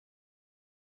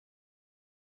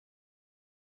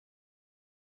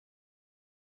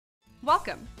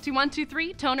Welcome to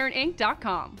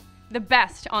 123tonerandink.com, the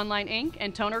best online ink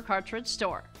and toner cartridge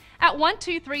store. At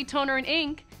 123 Toner and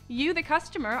Ink, you, the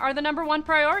customer, are the #1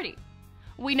 priority.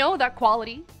 We know that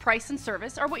quality, price, and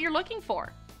service are what you're looking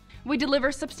for. We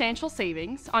deliver substantial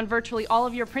savings on virtually all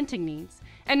of your printing needs,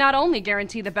 and not only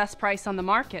guarantee the best price on the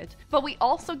market, but we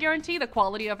also guarantee the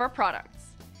quality of our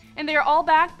products. And they are all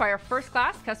backed by our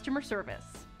first-class customer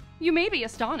service. You may be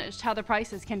astonished how the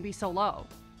prices can be so low.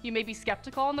 You may be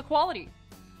skeptical on the quality,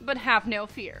 but have no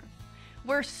fear.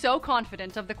 We're so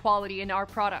confident of the quality in our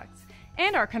products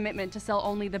and our commitment to sell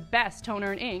only the best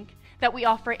toner and ink that we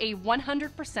offer a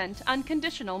 100%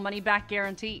 unconditional money-back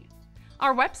guarantee.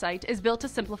 Our website is built to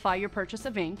simplify your purchase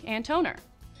of ink and toner.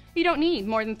 You don't need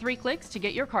more than 3 clicks to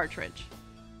get your cartridge.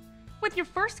 With your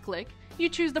first click, you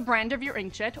choose the brand of your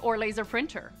inkjet or laser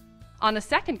printer. On the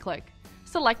second click,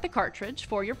 select the cartridge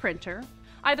for your printer,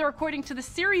 either according to the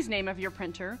series name of your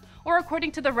printer or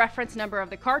according to the reference number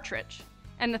of the cartridge.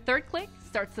 And the third click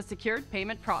starts the secured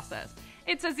payment process.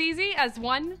 It's as easy as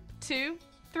 1, 2,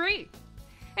 3.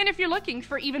 And if you're looking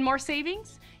for even more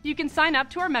savings, you can sign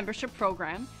up to our membership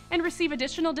program and receive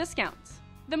additional discounts.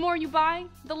 The more you buy,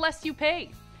 the less you pay.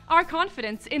 Our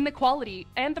confidence in the quality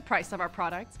and the price of our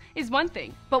products is one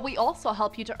thing, but we also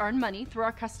help you to earn money through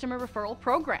our customer referral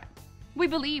program. We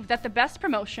believe that the best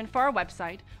promotion for our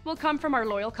website will come from our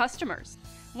loyal customers.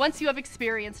 Once you have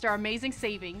experienced our amazing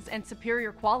savings and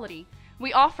superior quality,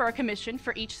 we offer a commission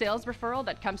for each sales referral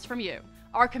that comes from you.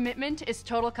 Our commitment is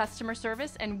total customer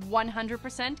service and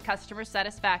 100% customer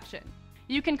satisfaction.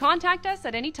 You can contact us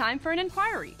at any time for an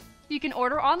inquiry. You can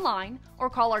order online or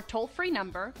call our toll-free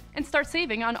number and start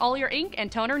saving on all your ink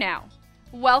and toner now.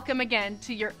 Welcome again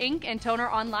to your ink and toner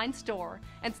online store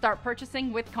and start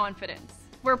purchasing with confidence.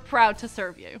 We're proud to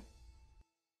serve you.